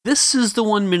This is the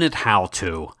 1 Minute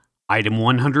How-To. Item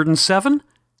 107,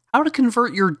 how to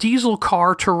convert your diesel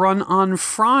car to run on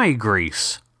fry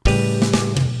grease.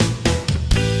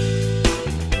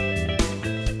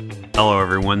 Hello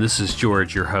everyone, this is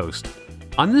George, your host.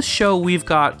 On this show, we've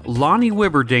got Lonnie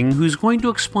Wibberding, who's going to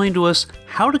explain to us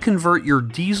how to convert your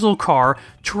diesel car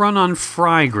to run on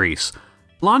fry grease.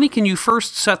 Lonnie, can you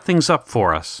first set things up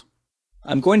for us?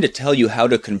 I'm going to tell you how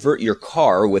to convert your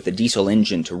car with a diesel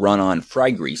engine to run on fry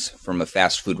grease from a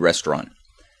fast food restaurant.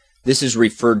 This is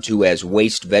referred to as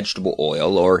waste vegetable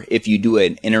oil, or if you do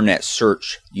an internet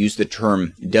search, use the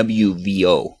term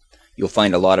WVO. You'll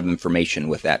find a lot of information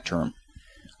with that term.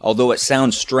 Although it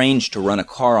sounds strange to run a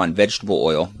car on vegetable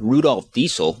oil, Rudolf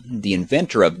Diesel, the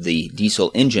inventor of the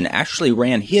diesel engine, actually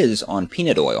ran his on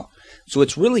peanut oil. So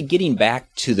it's really getting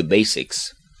back to the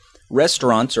basics.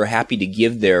 Restaurants are happy to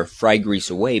give their fry grease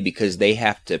away because they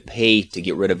have to pay to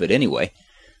get rid of it anyway.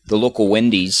 The local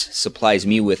Wendy's supplies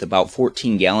me with about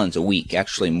 14 gallons a week,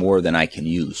 actually more than I can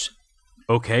use.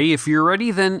 Okay, if you're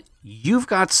ready, then you've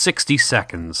got 60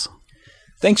 seconds.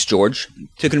 Thanks, George.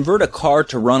 To convert a car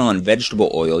to run on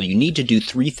vegetable oil, you need to do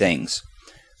three things.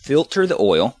 Filter the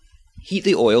oil. Heat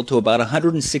the oil to about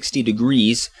 160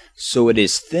 degrees so it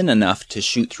is thin enough to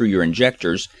shoot through your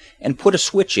injectors, and put a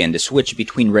switch in to switch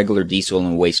between regular diesel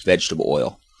and waste vegetable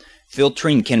oil.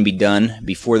 Filtering can be done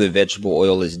before the vegetable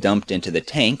oil is dumped into the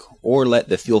tank, or let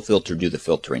the fuel filter do the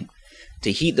filtering.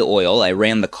 To heat the oil, I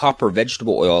ran the copper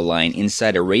vegetable oil line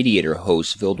inside a radiator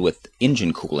hose filled with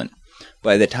engine coolant.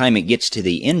 By the time it gets to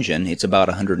the engine, it's about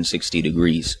 160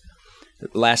 degrees. The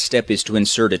last step is to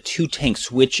insert a 2-tank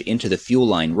switch into the fuel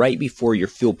line right before your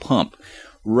fuel pump.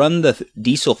 Run the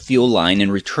diesel fuel line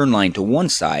and return line to one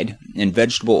side and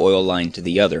vegetable oil line to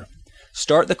the other.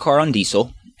 Start the car on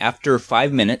diesel. After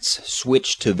 5 minutes,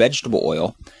 switch to vegetable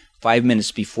oil. 5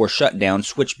 minutes before shutdown,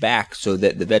 switch back so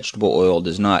that the vegetable oil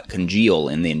does not congeal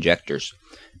in the injectors.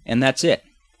 And that's it.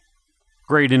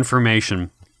 Great information.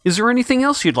 Is there anything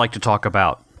else you'd like to talk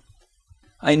about?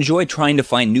 I enjoy trying to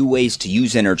find new ways to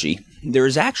use energy. There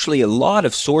is actually a lot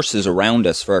of sources around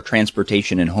us for our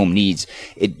transportation and home needs.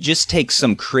 It just takes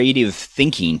some creative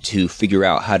thinking to figure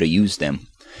out how to use them.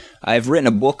 I've written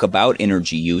a book about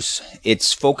energy use.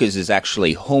 Its focus is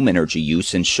actually home energy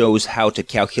use and shows how to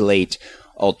calculate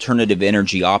alternative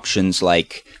energy options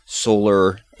like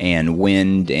solar and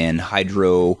wind and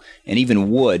hydro and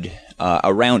even wood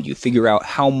around you. Figure out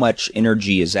how much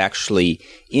energy is actually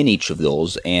in each of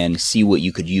those and see what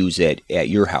you could use at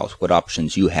your house, what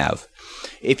options you have.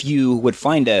 If you would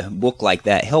find a book like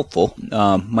that helpful,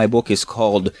 my book is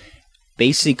called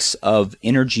Basics of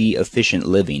Energy Efficient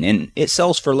Living, and it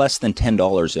sells for less than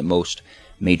 $10 at most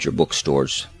major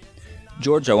bookstores.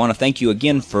 George, I want to thank you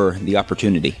again for the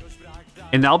opportunity.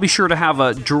 And I'll be sure to have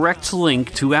a direct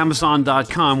link to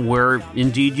Amazon.com where,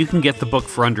 indeed, you can get the book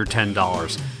for under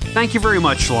 $10. Thank you very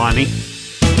much, Lonnie.